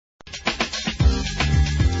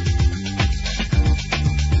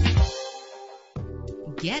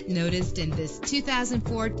Get noticed in this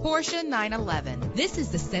 2004 Porsche 911. This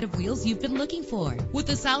is the set of wheels you've been looking for, with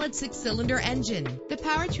a solid 6-cylinder engine. The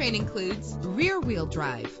powertrain includes rear-wheel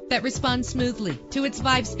drive that responds smoothly to its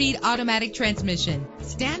 5-speed automatic transmission.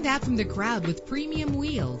 Stand out from the crowd with premium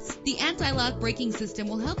wheels. The anti-lock braking system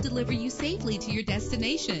will help deliver you safely to your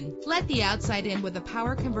destination. Let the outside in with a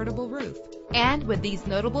power convertible roof. And with these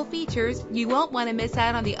notable features, you won't want to miss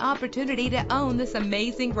out on the opportunity to own this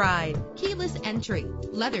amazing ride. Keyless entry,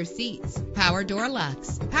 leather seats, power door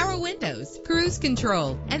locks, power windows, cruise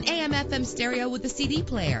control, an AM/FM stereo with a CD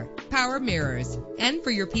player, power mirrors. And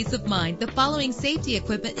for your peace of mind, the following safety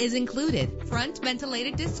equipment is included: front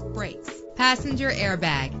ventilated disc brakes, passenger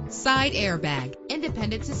airbag, side airbag,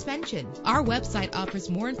 independent suspension. Our website offers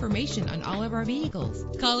more information on all of our vehicles.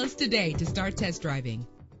 Call us today to start test driving.